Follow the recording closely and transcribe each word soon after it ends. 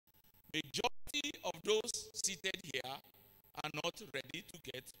Majority of those seated here are not ready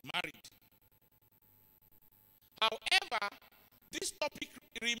to get married. However, this topic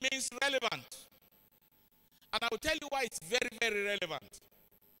remains relevant. And I will tell you why it's very, very relevant.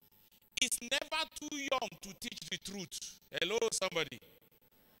 It's never too young to teach the truth. Hello, somebody.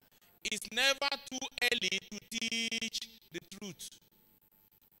 It's never too early to teach the truth.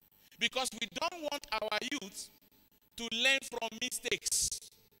 Because we don't want our youth to learn from mistakes.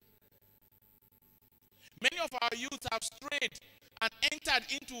 Many of our youth have strayed and entered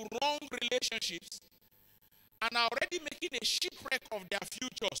into wrong relationships and are already making a shipwreck of their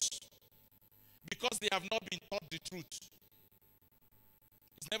futures because they have not been taught the truth.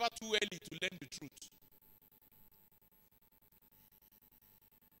 It's never too early to learn the truth.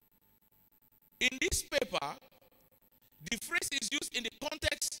 In this paper, the phrase is used in the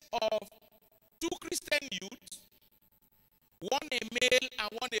context of two Christian youths, one a male and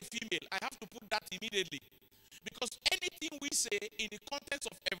one a female. I have to put that immediately. Because anything we say in the context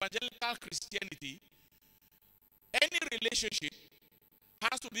of evangelical Christianity, any relationship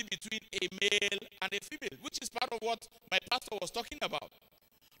has to be between a male and a female, which is part of what my pastor was talking about.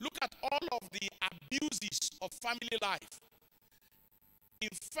 Look at all of the abuses of family life. In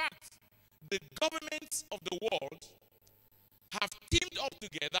fact, the governments of the world have teamed up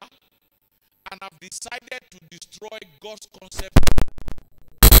together and have decided to destroy God's concept.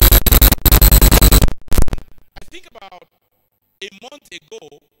 I think about a month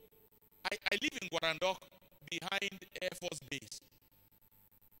ago, I live in Guarandok behind Air Force Base.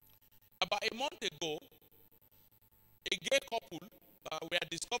 About a month ago, a gay couple were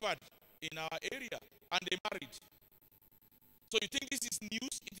discovered in our area and they married. So you think this is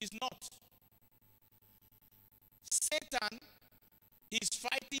news? It is not. Satan is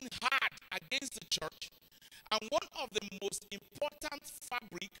fighting hard against the church, and one of the most important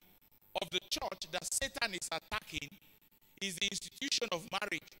fabric of the church that Satan is attacking is the institution of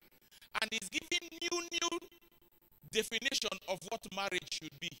marriage, and he's giving new definition of what marriage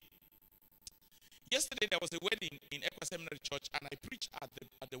should be. Yesterday there was a wedding in ECWA Seminary Church, and I preached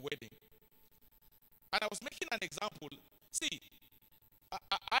at the wedding, and I was making an example. See,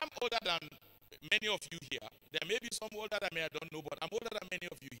 I'm older than many of you here. There may be some older than me, I don't know, but I'm older than many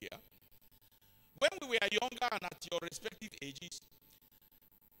of you here. When we were younger and at your respective ages,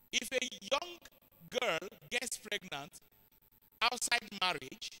 if a young girl gets pregnant outside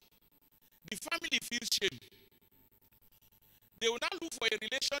marriage, the family feels shame. They will now look for a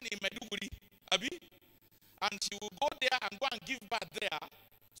relation in Meduguri, Abi, and she will go there and go and give birth there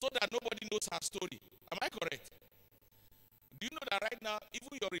so that nobody knows her story. Am I correct? Do you know that right now, even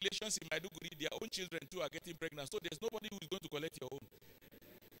your relations in Maiduguri, their own children too are getting pregnant, so there's nobody who is going to collect your own.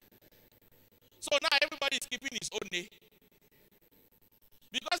 So now everybody is keeping his own name.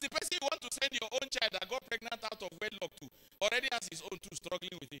 Because the person you want to send your own child that got pregnant out of wedlock to already has his own too,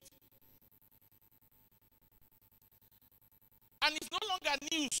 struggling with it. And it's no longer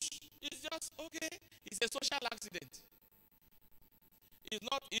news. It's just, okay, it's a social accident.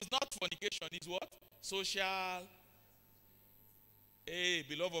 It's not fornication, it's what? Social. Hey,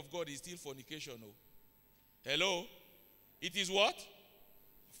 beloved of God, is still fornication. Oh. Hello? It is what?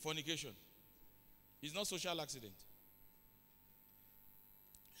 Fornication. It's not social accident.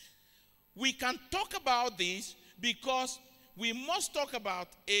 We can talk about this because we must talk about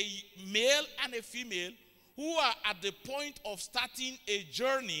a male and a female who are at the point of starting a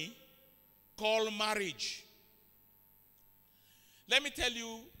journey called marriage. Let me tell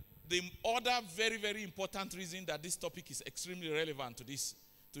you the other very, very important reason that this topic is extremely relevant to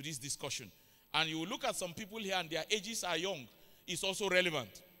this discussion. And you will look at some people here and their ages are young. It's also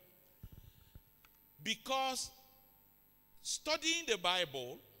relevant. Because studying the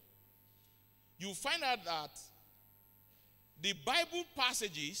Bible, you find out that the Bible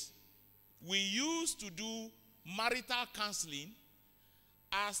passages we use to do marital counseling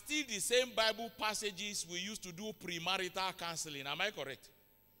are still the same Bible passages we used to do premarital counseling. Am I correct?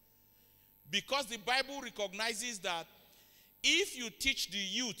 Because the Bible recognizes that if you teach the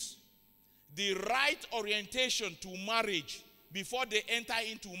youth the right orientation to marriage before they enter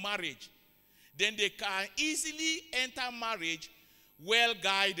into marriage, then they can easily enter marriage well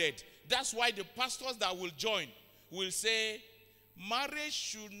guided. That's why the pastors that will join will say, marriage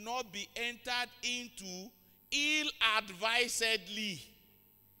should not be entered into ill-advisedly.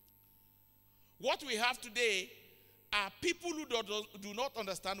 What we have today are people who do not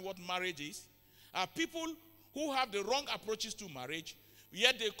understand what marriage is, are people who have the wrong approaches to marriage,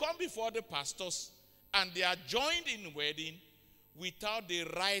 yet they come before the pastors and they are joined in wedding without the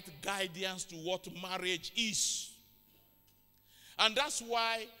right guidance to what marriage is. And that's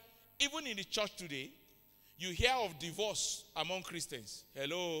why even in the church today, you hear of divorce among Christians.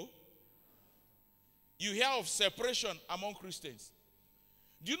 Hello? You hear of separation among Christians.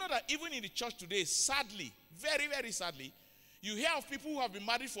 Do you know that even in the church today, sadly, very, very sadly, you hear of people who have been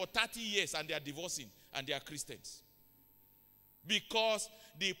married for 30 years and they are divorcing and they are Christians? Because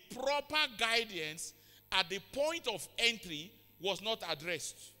the proper guidance at the point of entry was not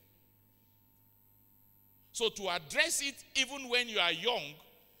addressed. So to address it even when you are young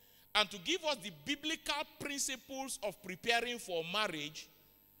and to give us the biblical principles of preparing for marriage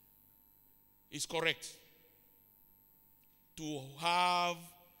is correct. To have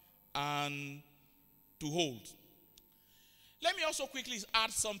and to hold. Let me also quickly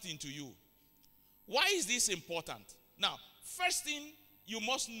add something to you. Why is this important? Now, first thing you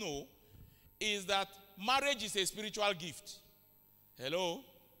must know is that marriage is a spiritual gift. Hello?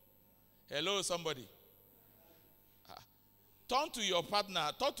 Hello, somebody. Turn to your partner,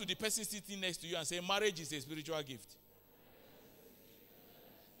 talk to the person sitting next to you and say, marriage is a spiritual gift.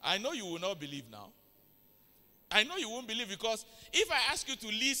 I know you will not believe now. I know you won't believe, because if I ask you to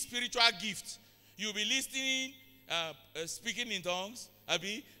list spiritual gifts, you'll be listing speaking in tongues,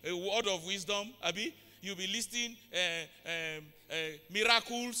 Abi, a word of wisdom, Abi. You'll be listing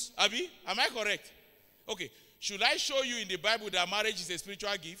miracles, Abi. Am I correct? Okay. Should I show you in the Bible that marriage is a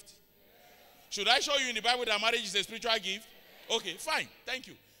spiritual gift? Should I show you in the Bible that marriage is a spiritual gift? Okay, fine. Thank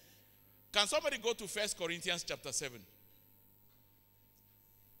you. Can somebody go to 1 Corinthians chapter 7?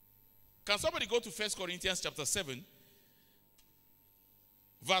 Can somebody go to 1 Corinthians chapter 7,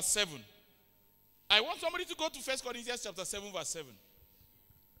 verse 7? I want somebody to go to 1 Corinthians chapter 7, verse 7.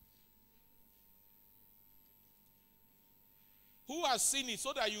 Who has seen it,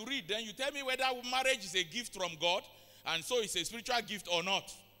 so that you read, then you tell me whether marriage is a gift from God, and so it's a spiritual gift or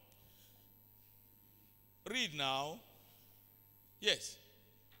not. Read now. Yes.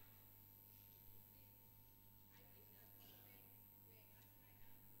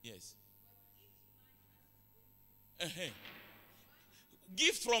 Yes.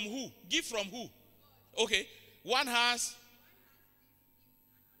 Gift from who? Gift from who? Okay. One has.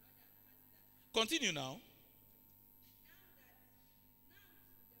 Continue now.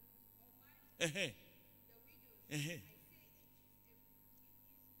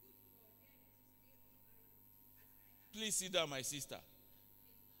 Please sit down, my sister.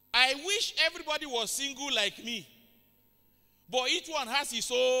 I wish everybody was single like me. But each one has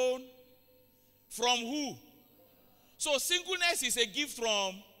his own. From who? So singleness is a gift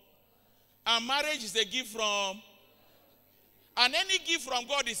from, and marriage is a gift from, and any gift from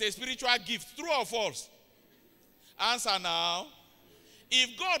God is a spiritual gift. True or false? Answer now.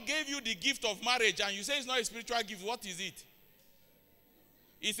 If God gave you the gift of marriage and you say it's not a spiritual gift, what is it?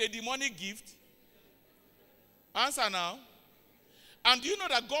 It's a demonic gift. Answer now. And do you know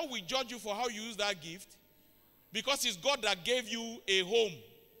that God will judge you for how you use that gift? Because it's God that gave you a home.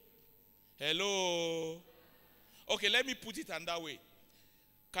 Hello? Okay, let me put it another way.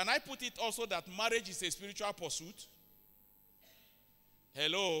 Can I put it also that marriage is a spiritual pursuit?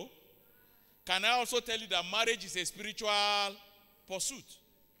 Hello? Can I also tell you that marriage is a spiritual pursuit?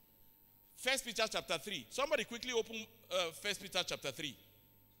 1 Peter chapter 3. Somebody quickly open 1 Peter chapter 3.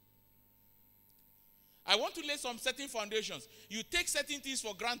 I want to lay some certain foundations. You take certain things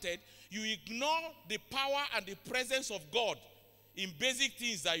for granted. You ignore the power and the presence of God in basic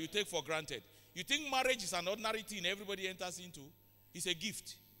things that you take for granted. You think marriage is an ordinary thing everybody enters into? It's a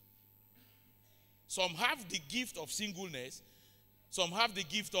gift. Some have the gift of singleness. Some have the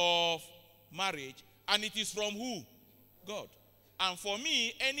gift of marriage. And it is from who? God. And for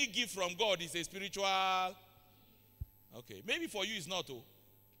me, any gift from God is a spiritual. Okay. Maybe for you it's not.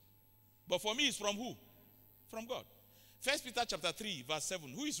 But for me it's from who? From God. 1 Peter chapter 3 verse 7.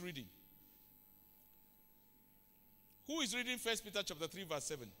 Who is reading? Who is reading 1 Peter chapter 3 verse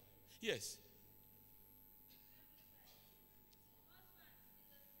 7? Yes.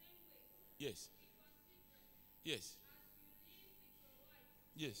 Yes. Yes.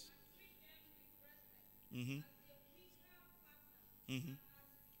 Yes. Mm-hmm. Mm-hmm.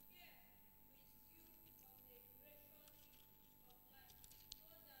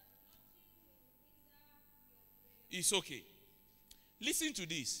 It's okay. Listen to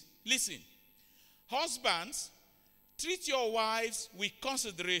this. Listen. Husbands, treat your wives with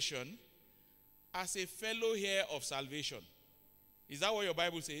consideration as a fellow heir of salvation. Is that what your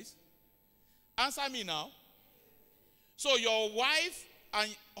Bible says? Answer me now. So your wife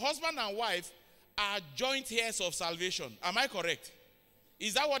and husband and wife are joint heirs of salvation. Am I correct?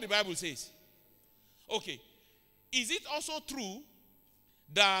 Is that what the Bible says? Okay. Is it also true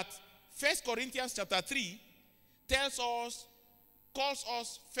that 1 Corinthians chapter 3 tells us calls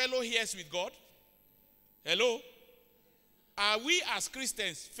us fellow heirs with God? Hello? Are we as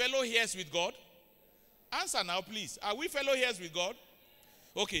Christians fellow heirs with God? Answer now, please. Are we fellow heirs with God?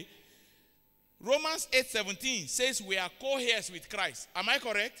 Okay. Romans 8:17 says we are co-heirs with Christ. Am I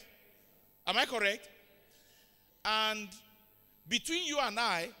correct? Am I correct? And between you and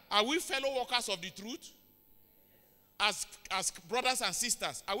I, are we fellow workers of the truth? As brothers and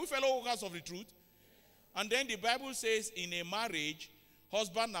sisters, are we fellow workers of the truth? And then the Bible says in a marriage,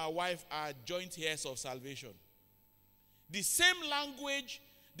 husband and wife are joint heirs of salvation. The same language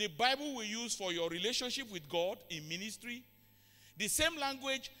the Bible will use for your relationship with God in ministry, the same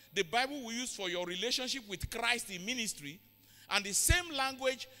language the Bible will use for your relationship with Christ in ministry, and the same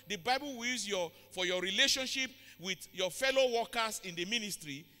language the Bible will use for your relationship with your fellow workers in the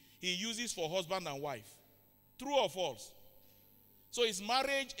ministry, he uses for husband and wife. True or false? So is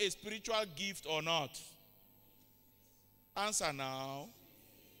marriage a spiritual gift or not? Answer now.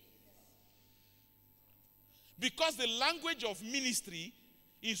 Because the language of ministry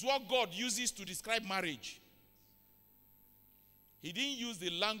is what God uses to describe marriage. He didn't use the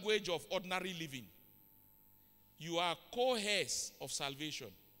language of ordinary living. You are co-heirs of salvation.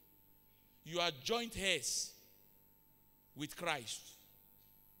 You are joint heirs with Christ.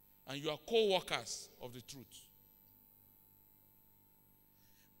 And you are co-workers of the truth.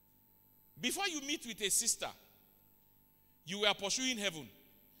 Before you meet with a sister, you were pursuing heaven.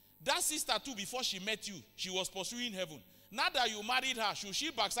 That sister too, before she met you, she was pursuing heaven. Now that you married her, should she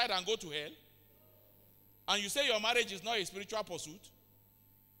backside and go to hell? And you say your marriage is not a spiritual pursuit?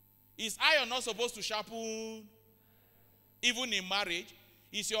 Is iron not supposed to sharpen even in marriage?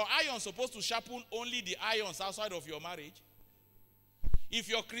 Is your iron supposed to sharpen only the irons outside of your marriage? If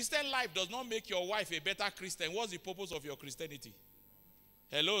your Christian life does not make your wife a better Christian, what's the purpose of your Christianity?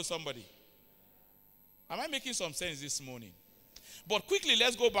 Hello, somebody. Am I making some sense this morning? But quickly,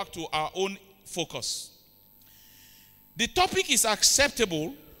 let's go back to our own focus. The topic is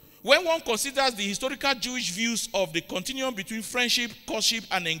acceptable when one considers the historical Jewish views of the continuum between friendship, courtship,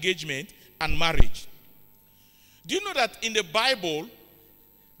 and engagement, and marriage. Do you know that in the Bible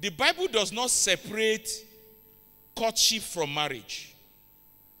does not separate courtship from marriage?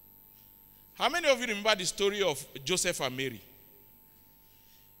 How many of you remember the story of Joseph and Mary?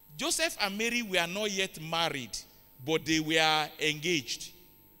 Joseph and Mary were not yet married, but they were engaged.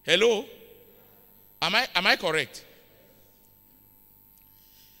 Hello? Am I correct?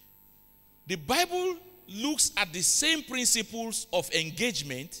 The Bible looks at the same principles of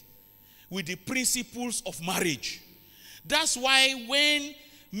engagement with the principles of marriage. That's why when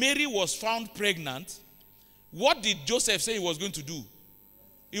Mary was found pregnant, what did Joseph say he was going to do?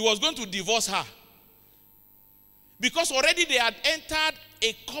 He was going to divorce her. Because already they had entered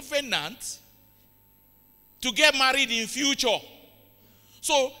a covenant to get married in future.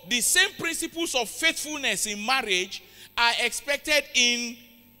 So the same principles of faithfulness in marriage are expected in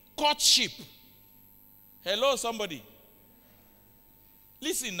courtship. Hello, somebody.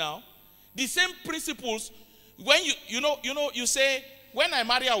 Listen now. The same principles, when you say, when I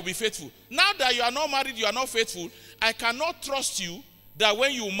marry, I will be faithful. Now that you are not married, you are not faithful, I cannot trust you that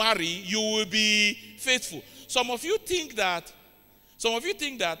when you marry, you will be faithful. Some of you think that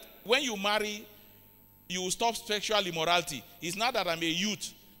when you marry, you will stop sexual immorality. It's not that I'm a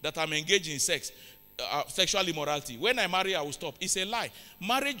youth that I'm engaged in sexual immorality. When I marry, I will stop. It's a lie.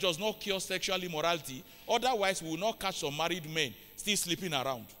 Marriage does not cure sexual immorality. Otherwise, we will not catch some married men still sleeping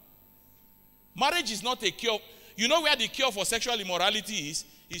around. Marriage is not a cure. You know where the cure for sexual immorality is?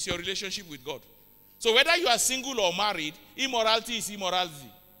 It's your relationship with God. So whether you are single or married, immorality is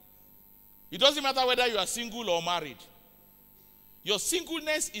immorality. It doesn't matter whether you are single or married. Your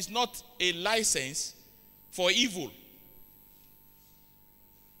singleness is not a license for evil.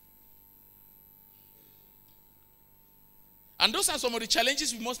 And those are some of the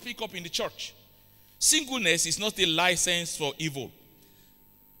challenges we must pick up in the church. Singleness is not a license for evil.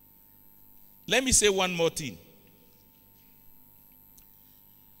 Let me say one more thing.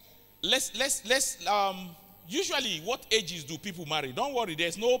 Usually, what ages do people marry? Don't worry,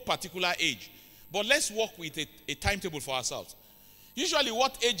 there's no particular age. But let's work with a timetable for ourselves. Usually,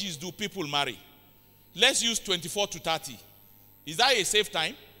 what ages do people marry? Let's use 24 to 30. Is that a safe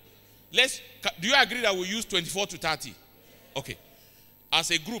time? Do you agree that we use 24 to 30? Okay. As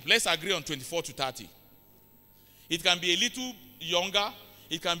a group, let's agree on 24 to 30. It can be a little younger.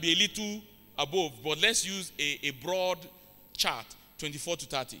 It can be a little above. But let's use a broad chart, 24 to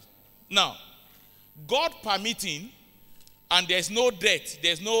 30. Now, God permitting, and there's no death,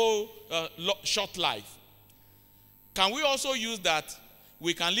 there's no short life. Can we also use that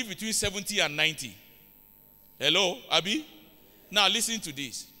we can live between 70 and 90? Hello, Abi? Now listen to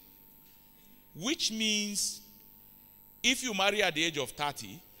this. Which means if you marry at the age of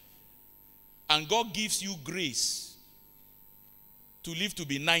 30 and God gives you grace to live to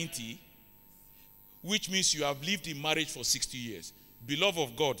be 90, which means you have lived in marriage for 60 years. Beloved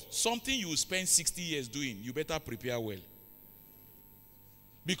of God, something you will spend 60 years doing, you better prepare well.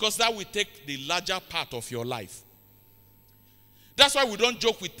 Because that will take the larger part of your life. That's why we don't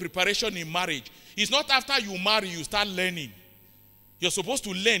joke with preparation in marriage. It's not after you marry, you start learning. You're supposed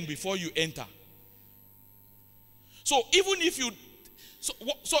to learn before you enter. So even if you...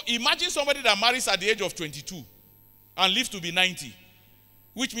 So imagine somebody that marries at the age of 22 and lives to be 90.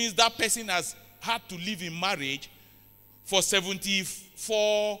 Which means that person has had to live in marriage for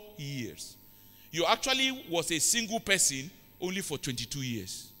 74 years. You actually was a single person only for 22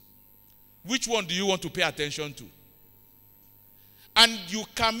 years. Which one do you want to pay attention to? And you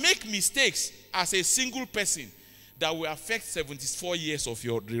can make mistakes as a single person that will affect 74 years of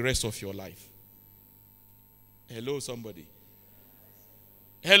the rest of your life. Hello, somebody.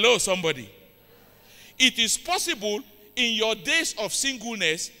 Hello, somebody. It is possible in your days of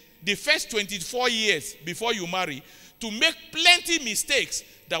singleness, the first 24 years before you marry, to make plenty mistakes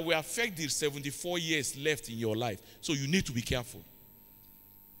that will affect the 74 years left in your life. So you need to be careful.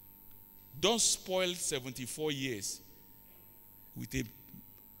 Don't spoil 74 years with a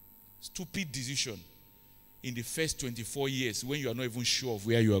stupid decision in the first 24 years when you are not even sure of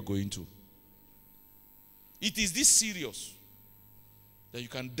where you are going to. It is this serious that you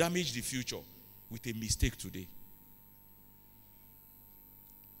can damage the future with a mistake today.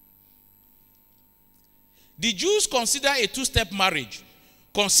 The Jews consider a two-step marriage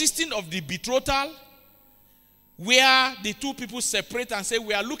consisting of the betrothal, where the two people separate and say,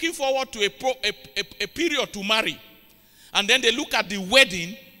 we are looking forward to a period to marry. And then they look at the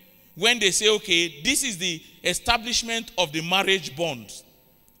wedding when they say, okay, this is the establishment of the marriage bonds.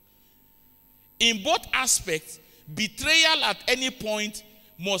 In both aspects, betrayal at any point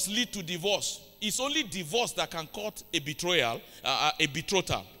must lead to divorce. It's only divorce that can cut a betrayal, a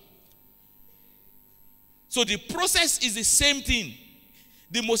betrothal. So the process is the same thing.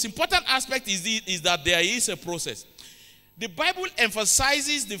 The most important aspect is that there is a process. The Bible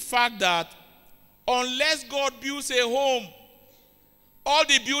emphasizes the fact that unless God builds a home, all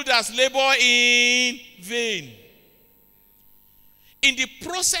the builders labor in vain. In the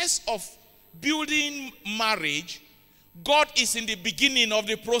process of building marriage, God is in the beginning of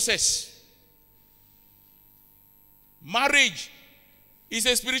the process. Marriage is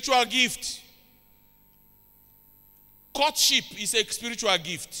a spiritual gift. Courtship is a spiritual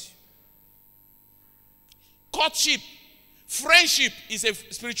gift. Courtship, friendship is a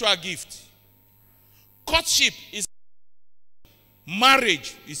spiritual gift. Courtship is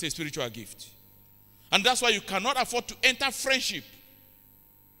marriage is a spiritual gift. And that's why you cannot afford to enter friendship.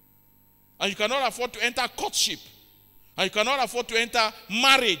 And you cannot afford to enter courtship. And you cannot afford to enter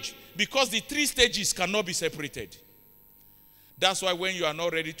marriage, because the three stages cannot be separated. That's why when you are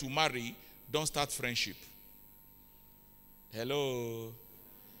not ready to marry, don't start friendship. Hello.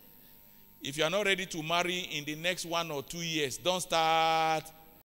 If you are not ready to marry in the next 1 or 2 years, don't start